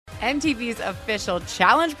MTV's official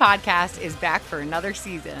Challenge podcast is back for another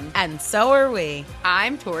season. And so are we.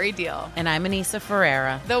 I'm Tori Deal. And I'm Anissa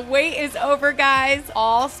Ferreira. The wait is over, guys.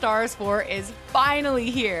 All Stars 4 is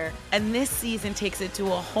finally here. And this season takes it to a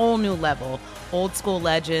whole new level. Old school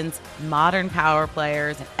legends, modern power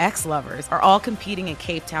players, and ex-lovers are all competing in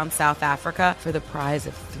Cape Town, South Africa for the prize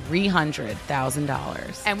of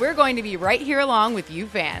 $300,000. And we're going to be right here along with you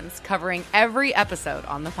fans, covering every episode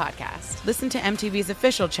on the podcast. Listen to MTV's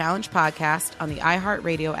official Challenge podcast on the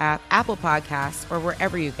iHeartRadio app, Apple Podcasts, or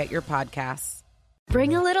wherever you get your podcasts.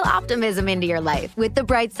 Bring a little optimism into your life with The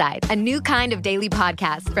Bright Side, a new kind of daily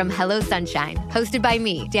podcast from Hello Sunshine, hosted by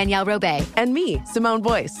me, Danielle Robay. And me, Simone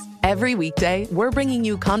Boyce. Every weekday, we're bringing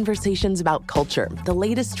you conversations about culture, the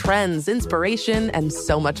latest trends, inspiration, and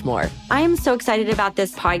so much more. I am so excited about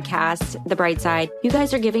this podcast, The Bright Side. You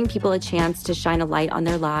guys are giving people a chance to shine a light on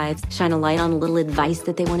their lives, shine a light on a little advice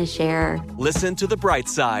that they want to share. Listen to The Bright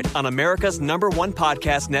Side on America's #1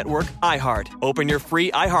 podcast network, iHeart. Open your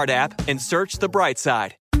free iHeart app and search The Bright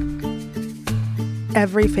Side.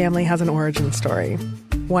 Every family has an origin story,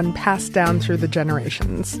 one passed down through the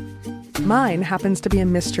generations. Mine happens to be a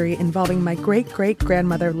mystery involving my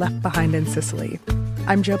great-great-grandmother left behind in Sicily.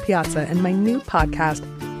 I'm Jo Piazza, and my new podcast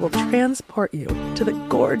will transport you to the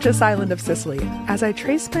gorgeous island of Sicily as I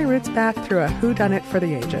trace my roots back through a whodunit for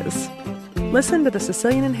the ages. Listen to The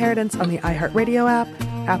Sicilian Inheritance on the iHeartRadio app,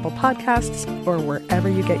 Apple Podcasts, or wherever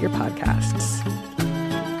you get your podcasts.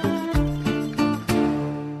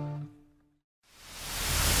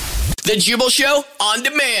 The Jubal Show on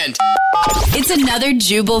demand. It's another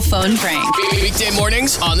Jubal phone prank. Weekday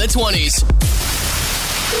mornings on the 20s.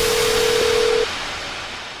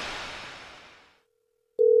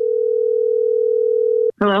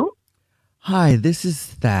 Hello? Hi, this is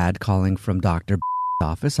Thad calling from Dr.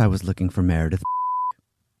 office. I was looking for Meredith.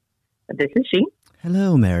 This is she.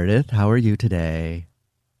 Hello, Meredith. How are you today?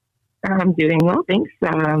 I'm doing well, thanks.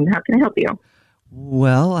 How can I help you?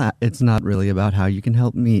 Well, it's not really about how you can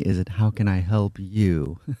help me, is it? How can I help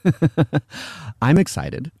you? I'm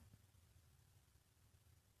excited.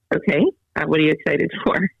 Okay. What are you excited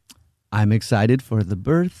for? I'm excited for the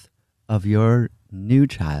birth of your new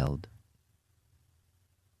child.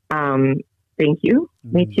 Thank you.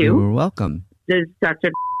 Me too. You're welcome. Does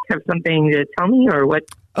Dr. have something to tell me or what?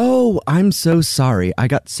 Oh, I'm so sorry. I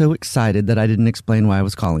got so excited that I didn't explain why I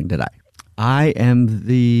was calling, did I? I am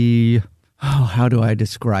the... Oh, how do I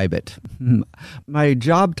describe it? My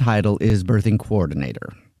job title is birthing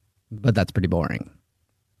coordinator, but that's pretty boring.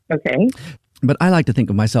 Okay. But I like to think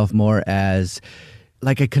of myself more as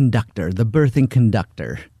like a conductor, the birthing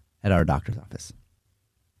conductor at our doctor's office.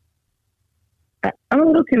 I'm a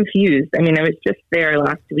little confused. I mean, I was just there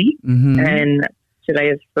last week, and should I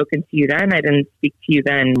have spoken to you then? I didn't speak to you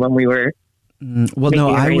then when we were well, no,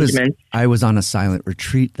 I was on a silent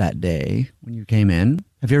retreat that day when you came in.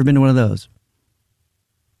 Have you ever been to one of those?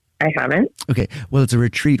 I haven't. Okay, well, it's a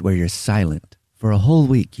retreat where you're silent. For a whole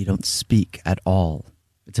week, you don't speak at all.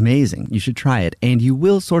 It's amazing. You should try it, and you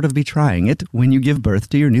will sort of be trying it when you give birth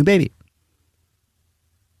to your new baby.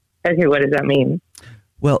 Okay, what does that mean?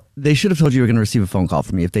 Well, they should have told you were going to receive a phone call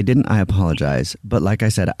from me. If they didn't, I apologize. But like I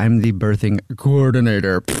said, I'm the birthing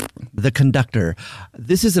coordinator, the conductor.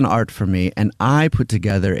 This is an art for me, and I put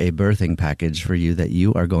together a birthing package for you that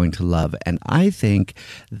you are going to love. And I think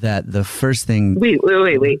that the first thing... Wait.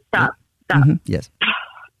 Stop. Yes.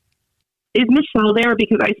 Is Michelle there?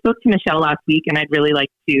 Because I spoke to Michelle last week, and I'd really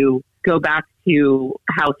like to go back to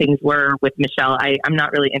how things were with Michelle. I'm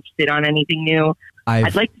not really interested on anything new.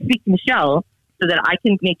 I'd like to speak to Michelle so that I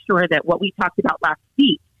can make sure that what we talked about last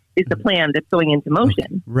week is the plan that's going into motion.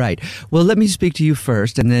 Okay. Right. Well, let me speak to you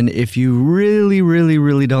first, and then if you really, really,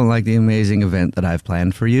 really don't like the amazing event that I've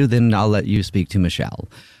planned for you, then I'll let you speak to Michelle.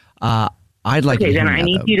 I'd like okay, to then I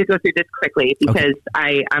need you to go through this quickly because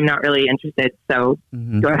I'm not really interested, so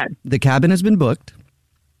go ahead. The cabin has been booked.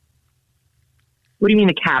 What do you mean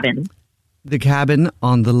the cabin? The cabin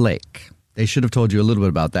on the lake. They should have told you a little bit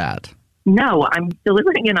about that. No, I'm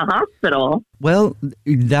delivering in a hospital. Well,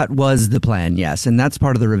 that was the plan, yes, and that's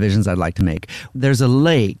part of the revisions I'd like to make. There's a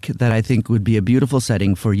lake that I think would be a beautiful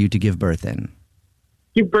setting for you to give birth in.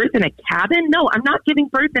 Give birth in a cabin? No, I'm not giving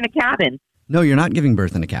birth in a cabin. No, you're not giving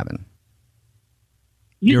birth in a cabin.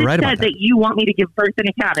 You're right about that. You want me to give birth in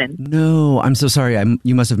a cabin. No, I'm so sorry.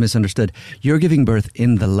 You must have misunderstood. You're giving birth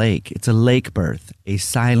in the lake. It's a lake birth. A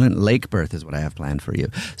silent lake birth is what I have planned for you.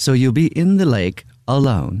 So you'll be in the lake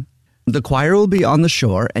alone. The choir will be on the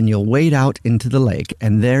shore, and you'll wade out into the lake,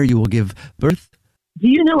 and there you will give birth. Do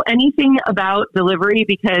you know anything about delivery?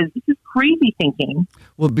 Because this is crazy thinking.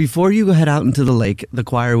 Well, before you head out into the lake, the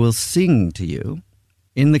choir will sing to you,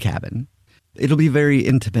 in the cabin. It'll be a very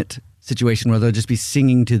intimate situation where they'll just be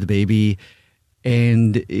singing to the baby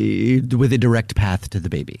and with a direct path to the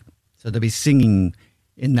baby. So they'll be singing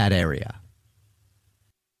in that area.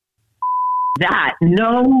 That,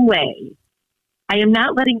 no way. I am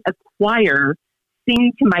not letting a choir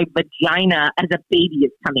sing to my vagina as a baby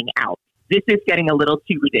is coming out. This is getting a little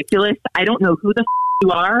too ridiculous. I don't know who the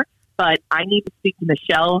you are, but I need to speak to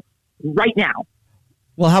Michelle right now.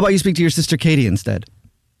 Well, how about you speak to your sister Katie instead?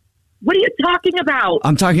 What are you talking about?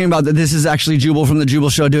 I'm talking about that this is actually Jubal from the Jubal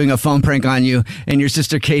Show doing a phone prank on you, and your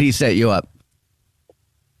sister Katie set you up.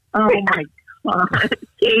 Oh, my God.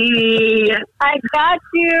 Katie. I got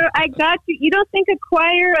you. You don't think a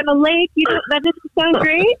choir and a lake, that doesn't sound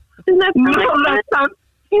great? Isn't that no, that sounds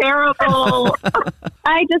terrible.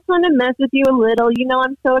 I just want to mess with you a little.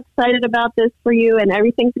 I'm so excited about this for you, and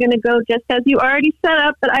everything's going to go just as you already set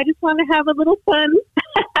up, but I just want to have a little fun.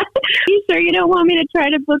 You sure you don't want me to try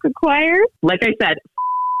to book a choir? Like I said,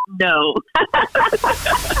 no.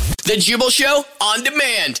 The Jubal Show on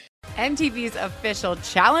demand. MTV's official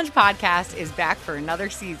Challenge podcast is back for another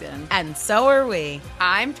season. And so are we.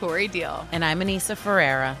 I'm Tori Deal. And I'm Anissa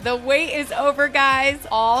Ferreira. The wait is over, guys.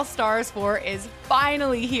 All Stars 4 is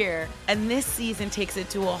finally here. And this season takes it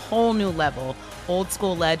to a whole new level. Old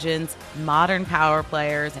school legends, modern power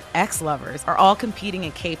players, and ex-lovers are all competing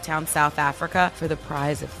in Cape Town, South Africa for the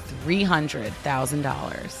prize of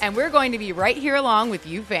 $300,000. And we're going to be right here along with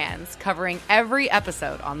you fans, covering every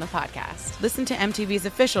episode on the podcast. Listen to MTV's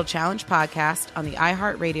official Challenge podcast on the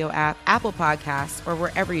iHeartRadio app, Apple Podcasts, or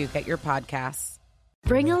wherever you get your podcasts.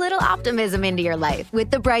 Bring a little optimism into your life with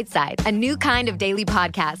The Bright Side, a new kind of daily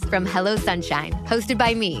podcast from Hello Sunshine, hosted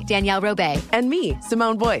by me, Danielle Robay. And me,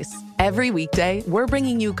 Simone Boyce. Every weekday, we're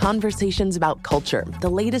bringing you conversations about culture, the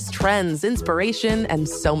latest trends, inspiration, and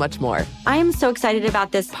so much more. I am so excited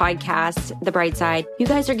about this podcast, The Bright Side. You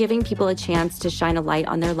guys are giving people a chance to shine a light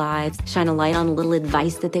on their lives, shine a light on a little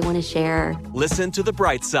advice that they want to share. Listen to The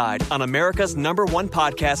Bright Side on America's #1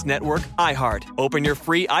 podcast network, iHeart. Open your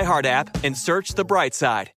free iHeart app and search The Bright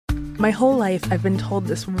Side. My whole life, I've been told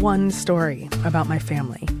this one story about my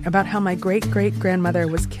family, about how my great-great-grandmother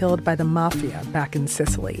was killed by the mafia back in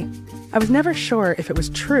Sicily. I was never sure if it was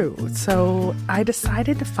true, so I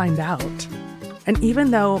decided to find out. And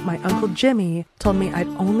even though my Uncle Jimmy told me I'd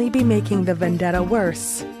only be making the vendetta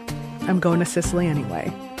worse, I'm going to Sicily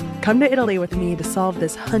anyway. Come to Italy with me to solve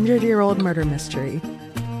this 100-year-old murder mystery.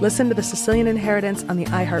 Listen to The Sicilian Inheritance on the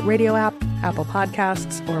iHeartRadio app, Apple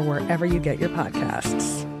Podcasts, or wherever you get your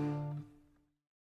podcasts.